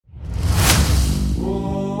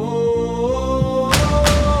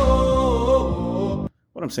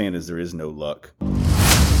I'm saying is there is no luck.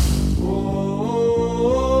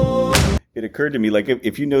 It occurred to me, like,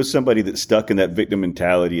 if you know somebody that's stuck in that victim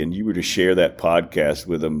mentality and you were to share that podcast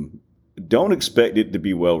with them, don't expect it to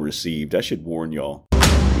be well received. I should warn y'all. I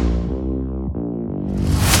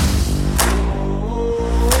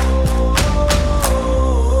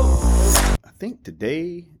think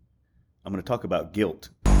today I'm going to talk about guilt.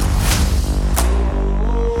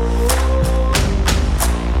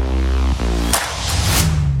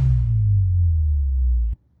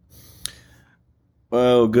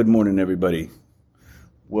 Well, good morning, everybody.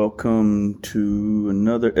 Welcome to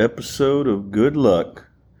another episode of Good Luck.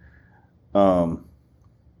 I've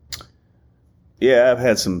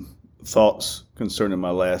had some thoughts concerning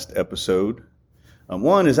my last episode.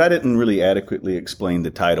 One is I didn't really adequately explain the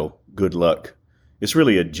title, Good Luck. It's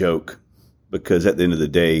really a joke because at the end of the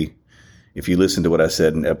day, if you listen to what I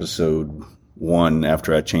said in episode 1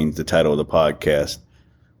 after I changed the title of the podcast,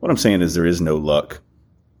 what I'm saying is there is no luck.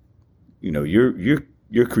 You know,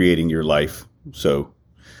 you're creating your life. So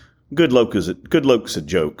good luck's a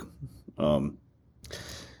joke.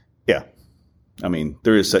 I mean,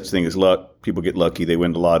 there is such thing as luck. People get lucky, they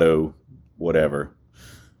win the lotto, whatever.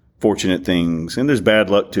 Fortunate things, and there's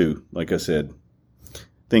bad luck too. Like I said,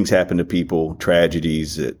 things happen to people,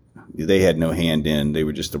 tragedies that they had no hand in. They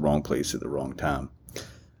were just the wrong place at the wrong time.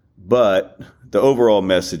 But the overall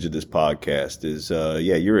message of this podcast is,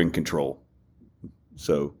 you're in control.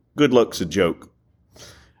 So good luck's a joke.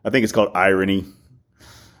 I think it's called irony.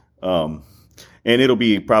 And it'll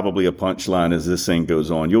be probably a punchline as this thing goes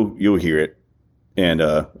on. You'll hear it. And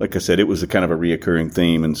like I said, it was a kind of a reoccurring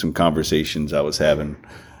theme in some conversations I was having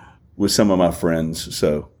with some of my friends.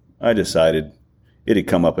 So I decided it had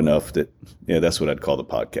come up enough that, that's what I'd call the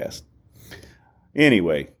podcast.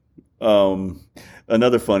 Anyway,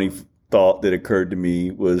 another funny thought that occurred to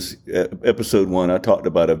me was episode 1, I talked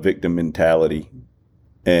about a victim mentality.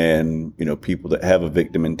 And, people that have a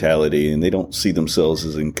victim mentality and they don't see themselves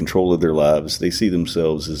as in control of their lives. They see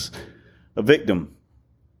themselves as a victim.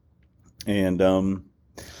 And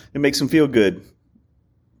it makes them feel good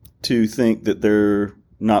to think that they're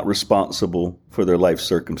not responsible for their life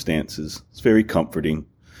circumstances. It's very comforting.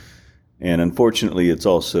 And unfortunately, it's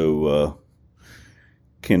also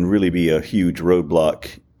can really be a huge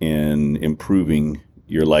roadblock in improving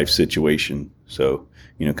your life situation. So,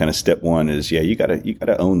 kind of step 1 is, you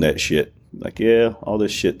gotta own that shit. Like, all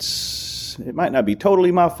this it might not be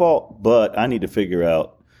totally my fault, but I need to figure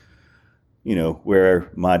out, where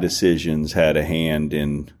my decisions had a hand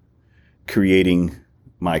in creating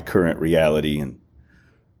my current reality and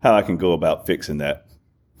how I can go about fixing that.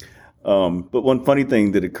 But one funny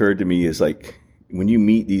thing that occurred to me is, like, when you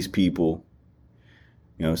meet these people,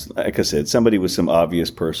 like I said, somebody with some obvious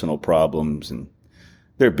personal problems and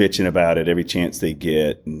they're bitching about it every chance they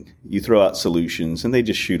get, and you throw out solutions and they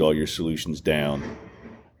just shoot all your solutions down.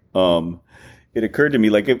 It occurred to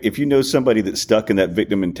me, like, if you know somebody that's stuck in that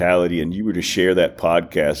victim mentality and you were to share that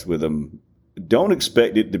podcast with them, don't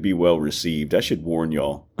expect it to be well received. I should warn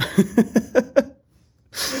y'all.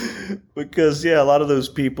 Because, a lot of those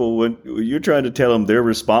people, when you're trying to tell them they're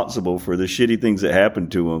responsible for the shitty things that happen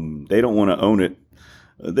to them, they don't want to own it.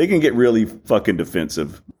 They can get really fucking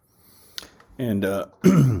defensive. And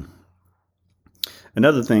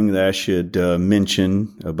another thing that I should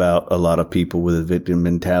mention about a lot of people with a victim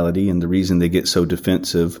mentality and the reason they get so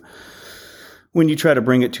defensive when you try to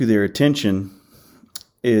bring it to their attention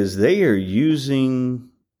is they are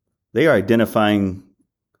identifying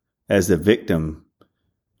as the victim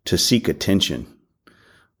to seek attention.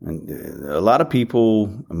 And a lot of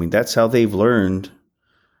people, that's how they've learned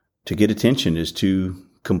to get attention, is to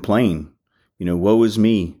complain. Woe is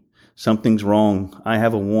me. Something's wrong. I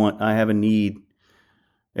have a want. I have a need.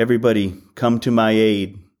 Everybody come to my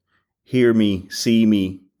aid. Hear me, see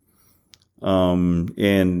me. And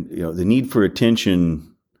the need for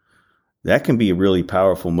attention, that can be a really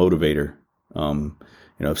powerful motivator.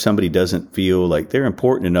 If somebody doesn't feel like they're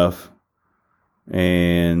important enough,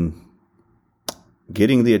 and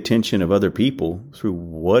getting the attention of other people through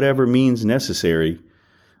whatever means necessary,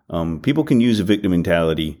 people can use a victim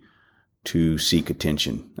mentality to seek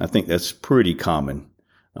attention. I think that's pretty common.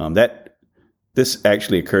 This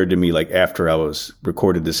actually occurred to me, like, after I was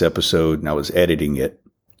recorded this episode and I was editing it,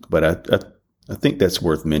 but I think that's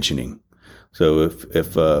worth mentioning. So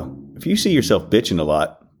if you see yourself bitching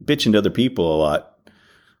to other people a lot,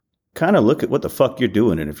 kind of look at what the fuck you're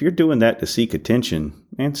doing. And if you're doing that to seek attention,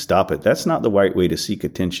 man, stop it. That's not the right way to seek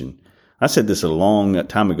attention. I said this a long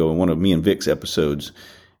time ago in one of me and Vic's episodes.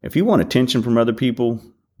 If you want attention from other people,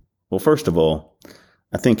 well, first of all,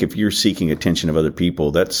 I think if you're seeking attention of other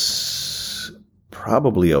people, that's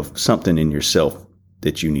probably of something in yourself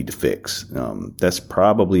that you need to fix. That's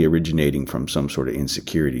probably originating from some sort of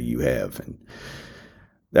insecurity you have. And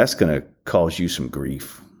that's going to cause you some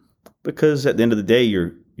grief, because at the end of the day,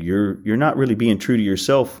 you're not really being true to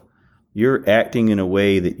yourself. You're acting in a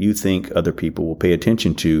way that you think other people will pay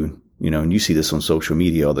attention to, and you see this on social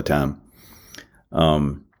media all the time.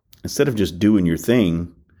 Instead of just doing your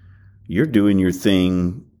thing, you're doing your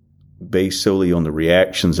thing based solely on the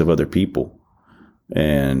reactions of other people.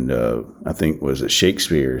 And I think, was it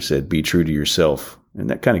Shakespeare said, be true to yourself. And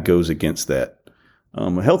that kind of goes against that.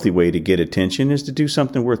 A healthy way to get attention is to do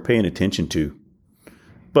something worth paying attention to.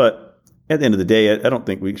 But at the end of the day, I don't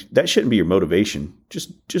think that shouldn't be your motivation.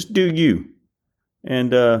 Just do you.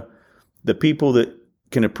 And the people that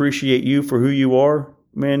can appreciate you for who you are,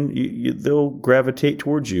 man, they'll gravitate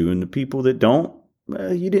towards you. And the people that don't,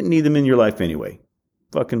 you didn't need them in your life anyway.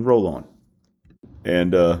 Fucking roll on.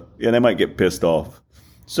 And they might get pissed off.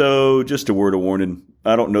 So just a word of warning.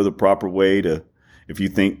 I don't know the proper way to, if you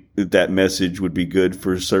think that message would be good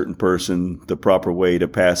for a certain person, the proper way to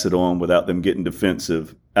pass it on without them getting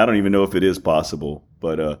defensive. I don't even know if it is possible,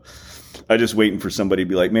 but I'm just waiting for somebody to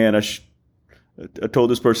be like, man, I told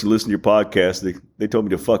this person to listen to your podcast. They told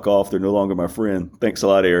me to fuck off. They're no longer my friend. Thanks a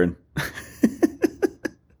lot, Aaron.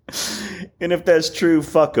 And if that's true,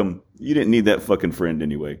 fuck them. You didn't need that fucking friend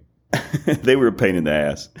anyway. They were a pain in the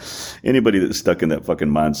ass. Anybody that's stuck in that fucking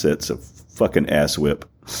mindset's a fucking ass whip.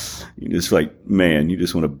 You just like, man, you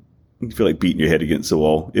just want to, you feel like beating your head against the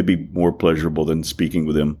wall. It'd be more pleasurable than speaking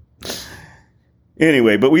with them.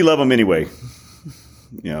 Anyway, but we love them anyway.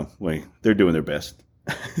 They're doing their best.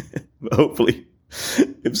 But hopefully,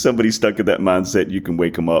 if somebody's stuck in that mindset, you can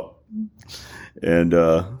wake them up and,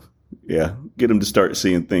 get them to start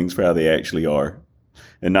seeing things for how they actually are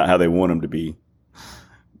and not how they want them to be.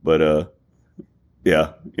 But,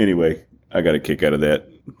 anyway, I got a kick out of that.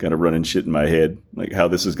 Kind of running shit in my head, like how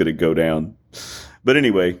this is going to go down. But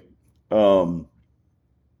anyway, so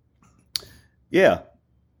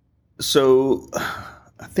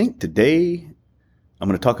I think today I'm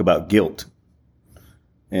going to talk about guilt.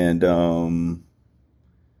 And,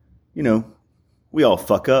 we all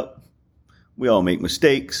fuck up. We all make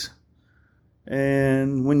mistakes.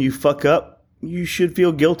 And when you fuck up, you should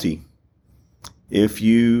feel guilty. If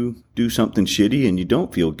you do something shitty and you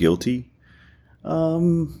don't feel guilty,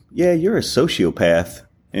 you're a sociopath.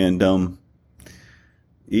 And,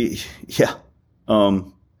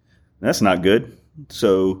 that's not good.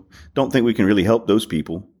 So don't think we can really help those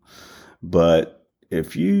people. But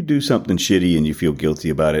if you do something shitty and you feel guilty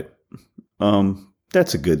about it,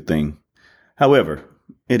 that's a good thing. However,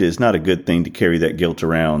 it is not a good thing to carry that guilt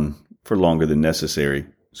around for longer than necessary.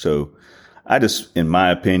 So in my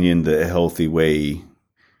opinion, the healthy way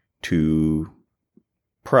to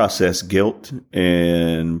process guilt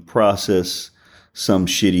and process some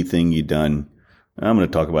shitty thing you done, I'm going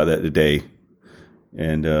to talk about that today,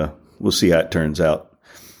 and we'll see how it turns out.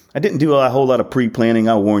 I didn't do a whole lot of pre-planning,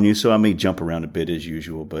 I'll warn you, so I may jump around a bit as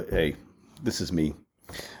usual, but hey, this is me.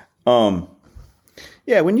 When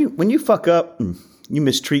you fuck up and you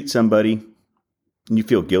mistreat somebody and you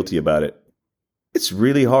feel guilty about it, it's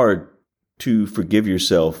really hard to forgive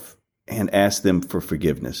yourself and ask them for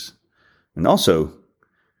forgiveness. And also,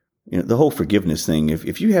 the whole forgiveness thing,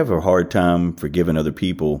 if you have a hard time forgiving other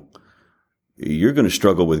people, you're going to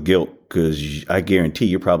struggle with guilt, because I guarantee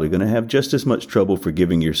you're probably going to have just as much trouble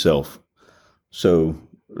forgiving yourself. So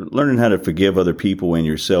learning how to forgive other people and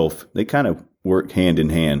yourself, they kind of work hand in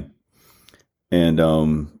hand.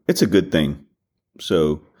 And it's a good thing.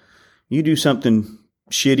 So you do something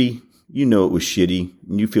shitty, you know it was shitty,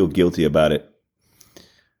 and you feel guilty about it.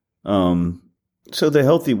 So the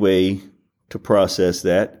healthy way to process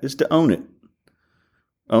that is to own it.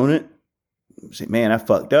 Own it. Say, man, I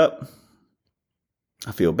fucked up.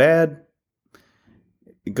 I feel bad.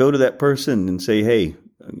 Go to that person and say, hey,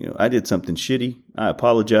 I did something shitty. I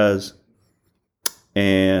apologize.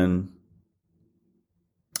 And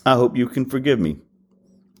I hope you can forgive me.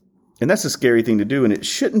 And that's a scary thing to do. And it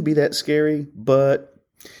shouldn't be that scary, but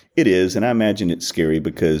it is. And I imagine it's scary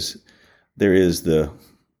because there is the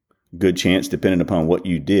good chance, depending upon what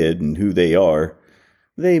you did and who they are,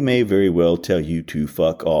 they may very well tell you to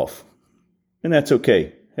fuck off. And that's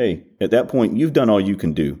okay. Hey, at that point, you've done all you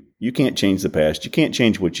can do. You can't change the past. You can't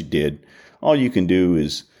change what you did. All you can do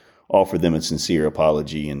is offer them a sincere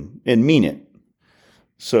apology and mean it.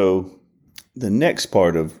 So the next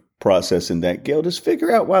part of processing that guilt is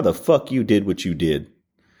figure out why the fuck you did what you did.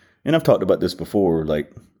 And I've talked about this before.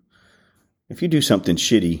 Like, if you do something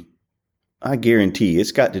shitty, I guarantee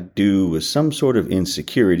it's got to do with some sort of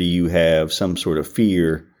insecurity you have, some sort of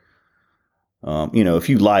fear. If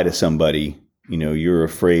you lie to somebody, you're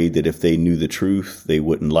afraid that if they knew the truth, they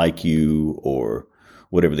wouldn't like you or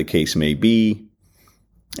whatever the case may be.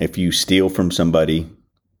 If you steal from somebody,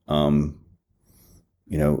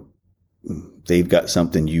 they've got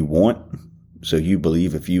something you want. So you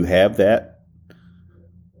believe if you have that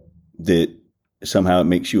somehow it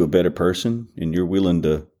makes you a better person and you're willing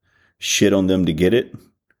to shit on them to get it.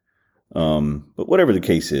 But whatever the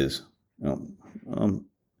case is,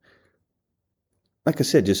 like I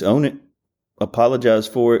said, just own it, apologize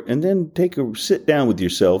for it, and then sit down with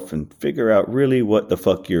yourself and figure out really what the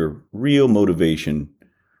fuck your real motivation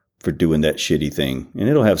for doing that shitty thing. And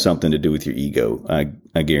it'll have something to do with your ego.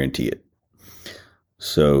 I guarantee it.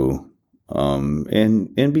 So,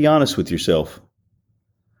 and be honest with yourself.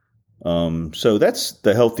 So that's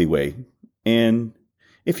the healthy way. And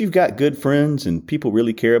if you've got good friends and people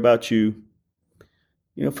really care about you,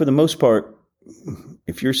 for the most part,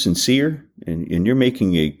 if you're sincere and you're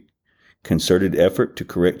making a concerted effort to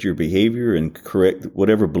correct your behavior and correct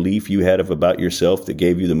whatever belief you had about yourself that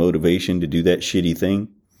gave you the motivation to do that shitty thing,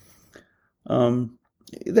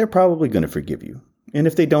 they're probably going to forgive you. And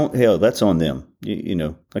if they don't, hell, that's on them.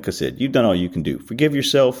 Like I said, you've done all you can do. Forgive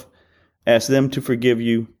yourself, ask them to forgive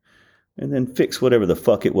you, and then fix whatever the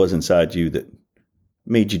fuck it was inside you that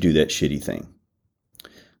made you do that shitty thing.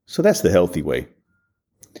 So that's the healthy way.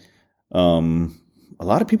 A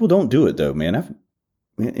lot of people don't do it though, man.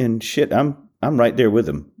 I'm right there with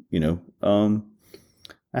them.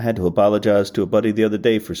 I had to apologize to a buddy the other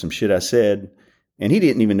day for some shit I said, and he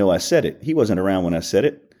didn't even know I said it. He wasn't around when I said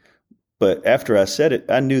it. But after I said it,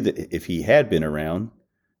 I knew that if he had been around,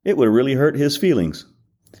 it would have really hurt his feelings.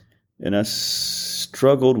 And I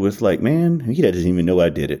struggled with man, he doesn't even know I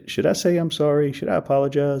did it. Should I say I'm sorry? Should I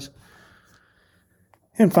apologize?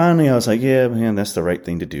 And finally I was like, yeah, man, that's the right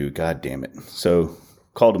thing to do. God damn it. So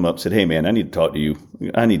called him up, said, hey man, I need to talk to you.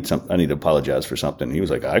 I need to apologize for something. He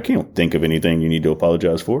was like, I can't think of anything you need to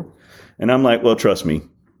apologize for. And I'm like, well, trust me,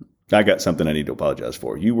 I got something I need to apologize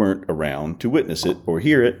for. You weren't around to witness it or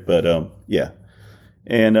hear it, but yeah.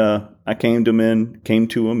 And I came to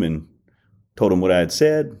him and told him what I had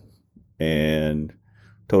said, and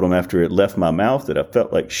told him after it left my mouth that I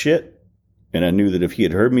felt like shit. And I knew that if he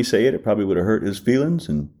had heard me say it, it probably would have hurt his feelings.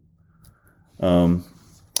 And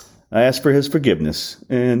I asked for his forgiveness,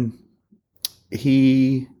 and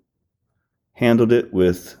he handled it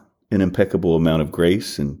with an impeccable amount of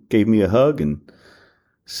grace and gave me a hug and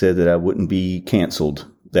said that I wouldn't be canceled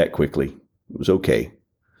that quickly. It was okay.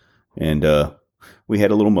 And we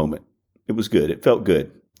had a little moment. It was good. It felt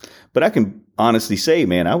good. But I can honestly say,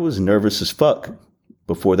 man, I was nervous as fuck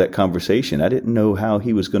before that conversation. I didn't know how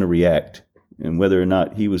he was going to react and whether or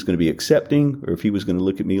not he was going to be accepting or if he was going to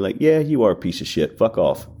look at me like, yeah, you are a piece of shit. Fuck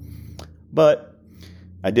off. But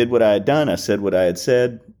I did what I had done. I said what I had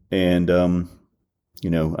said. And,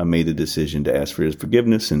 I made the decision to ask for his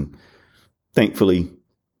forgiveness. And thankfully,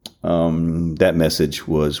 that message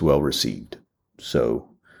was well received. So,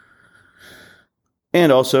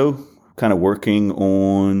 and also kind of working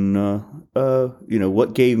on,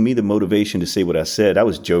 what gave me the motivation to say what I said. I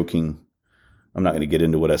was joking. I'm not going to get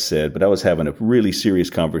into what I said, but I was having a really serious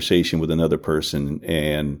conversation with another person,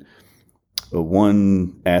 and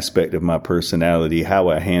one aspect of my personality, how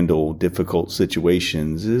I handle difficult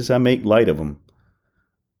situations, is I make light of them.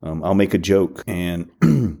 I'll make a joke. And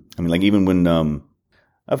even when,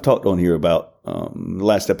 I've talked on here about, the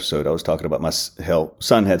last episode, I was talking about my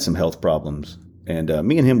son had some health problems, and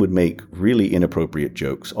me and him would make really inappropriate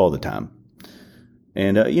jokes all the time.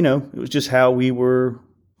 And, it was just how we were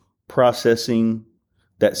processing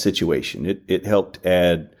that situation. It helped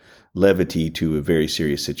add levity to a very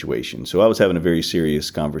serious situation. So I was having a very serious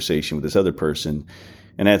conversation with this other person,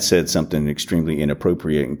 and I had said something extremely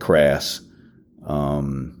inappropriate and crass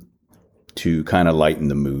to kind of lighten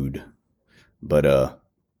the mood. But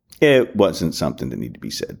it wasn't something that needed to be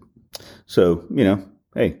said. So,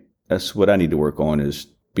 hey, that's what I need to work on, is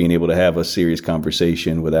being able to have a serious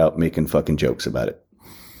conversation without making fucking jokes about it.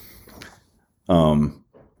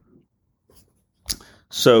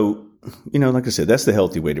 So, like I said, that's the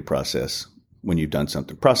healthy way to process when you've done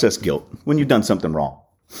something. Process guilt when you've done something wrong.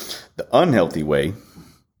 The unhealthy way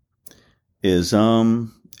is,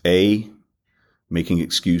 making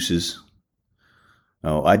excuses.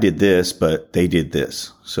 Oh, I did this, but they did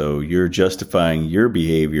this. So you're justifying your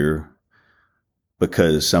behavior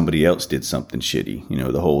because somebody else did something shitty.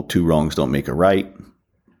 The whole two wrongs don't make a right.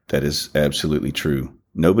 That is absolutely true.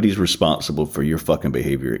 Nobody's responsible for your fucking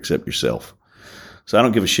behavior except yourself. So I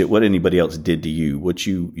don't give a shit what anybody else did to you.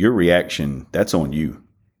 Your reaction, that's on you.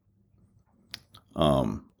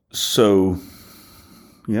 So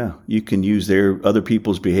Yeah, you can use other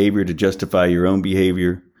people's behavior to justify your own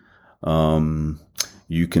behavior.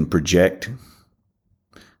 You can project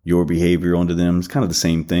your behavior onto them. It's kind of the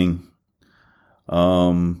same thing.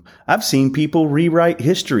 I've seen people rewrite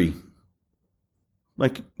history.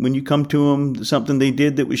 Like when you come to them, something they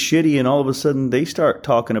did that was shitty, and all of a sudden they start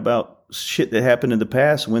talking about shit that happened in the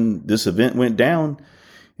past when this event went down,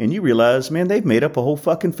 and you realize, man, they've made up a whole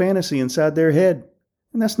fucking fantasy inside their head,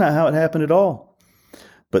 and that's not how it happened at all.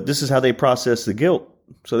 But this is how they process the guilt,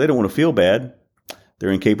 so they don't want to feel bad. They're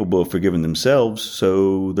incapable of forgiving themselves,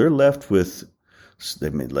 so they're left with,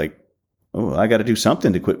 oh, I got to do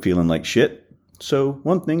something to quit feeling like shit. So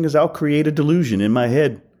one thing is I'll create a delusion in my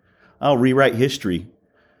head. I'll rewrite history,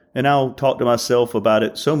 and I'll talk to myself about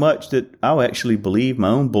it so much that I'll actually believe my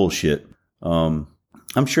own bullshit. I'm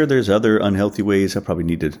sure there's other unhealthy ways. I probably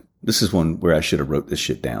need to. This is one where I should have wrote this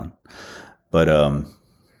shit down. But,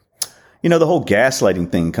 the whole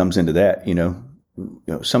gaslighting thing comes into that,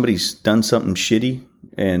 somebody's done something shitty,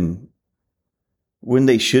 and when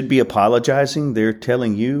they should be apologizing, they're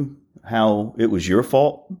telling you how it was your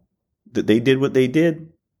fault that they did what they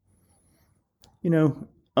did.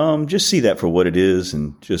 Just see that for what it is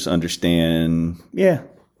and just understand,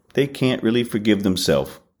 they can't really forgive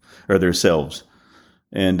themselves or themselves.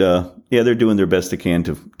 And, they're doing their best they can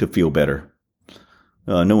to feel better.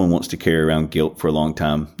 No one wants to carry around guilt for a long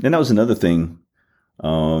time. And that was another thing.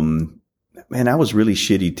 I was really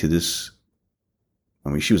shitty to this. I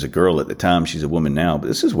mean, she was a girl at the time. She's a woman now, but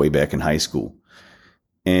this is way back in high school.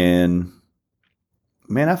 And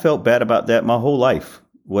man, I felt bad about that my whole life,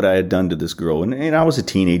 what I had done to this girl. And I was a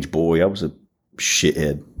teenage boy. I was a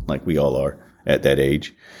shithead, like we all are at that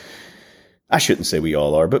age. I shouldn't say we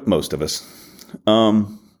all are, but most of us.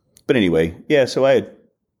 But anyway, so I had,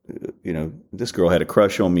 this girl had a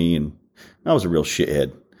crush on me, and I was a real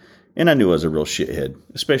shithead. And I knew I was a real shithead,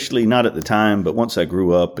 especially not at the time, but once I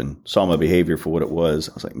grew up and saw my behavior for what it was,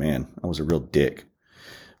 I was like, man, I was a real dick.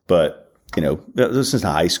 But, this is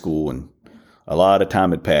high school, and a lot of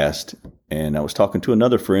time had passed, and I was talking to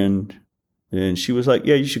another friend, and she was like,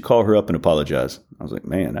 yeah, you should call her up and apologize. I was like,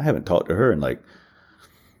 man, I haven't talked to her in like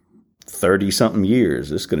 30-something years.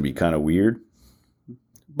 This is going to be kind of weird.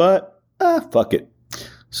 But, fuck it.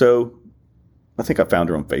 So, I think I found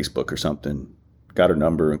her on Facebook or something, got her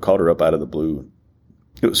number and called her up out of the blue.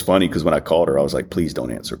 It was funny because when I called her, I was like, please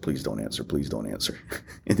don't answer, please don't answer, please don't answer.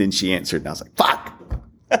 And then she answered, and I was like, fuck!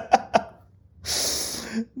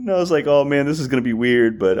 And I was like, oh man, this is going to be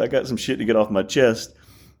weird, but I got some shit to get off my chest.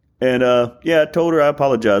 And I told her I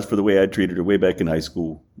apologized for the way I treated her way back in high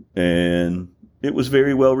school. And it was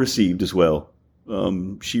very well received as well.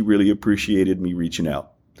 She really appreciated me reaching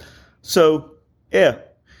out. So, if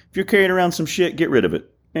you're carrying around some shit, get rid of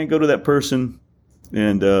it. And go to that person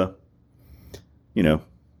and,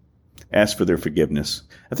 ask for their forgiveness.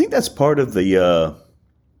 I think that's part of the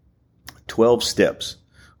 12 steps.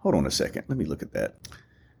 Hold on a second. Let me look at that.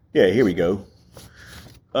 Yeah, here we go.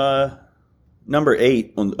 Number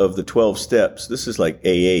 8 of the 12 steps. This is like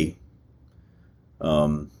AA.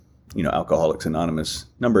 Alcoholics Anonymous.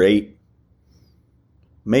 Number 8.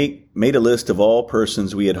 Made a list of all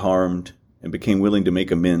persons we had harmed and became willing to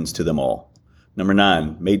make amends to them all. Number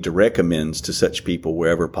 9. Made direct amends to such people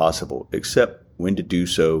wherever possible, except when to do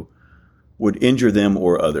so would injure them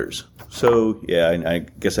or others. So, I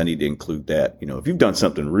guess I need to include that. If you've done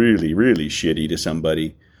something really, really shitty to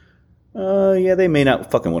somebody, they may not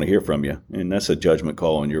fucking want to hear from you. And that's a judgment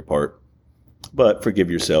call on your part. But forgive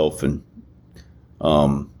yourself. And,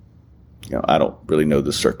 I don't really know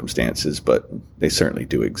the circumstances, but they certainly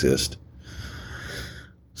do exist.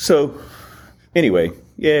 So, anyway,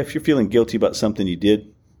 if you're feeling guilty about something you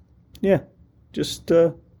did, just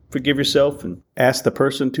forgive yourself and ask the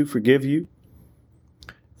person to forgive you.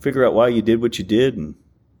 Figure out why you did what you did and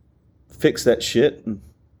fix that shit and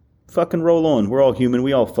fucking roll on. We're all human.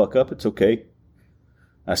 We all fuck up. It's okay.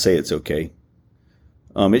 I say it's okay.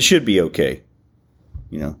 It should be okay.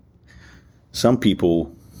 Some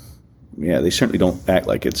people, they certainly don't act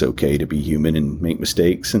like it's okay to be human and make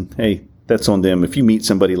mistakes. And hey, that's on them. If you meet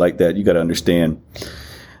somebody like that, you got to understand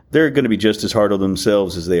they're going to be just as hard on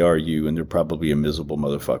themselves as they are you, and they're probably a miserable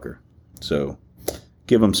motherfucker. So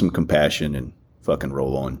give them some compassion and fucking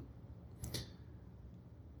roll on.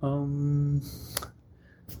 I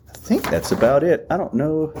think that's about it. I don't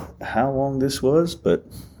know how long this was, but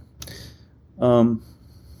I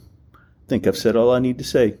think I've said all I need to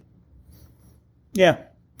say.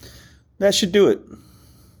 That should do it.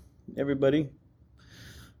 Everybody,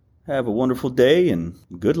 have a wonderful day and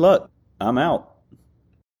good luck. I'm out.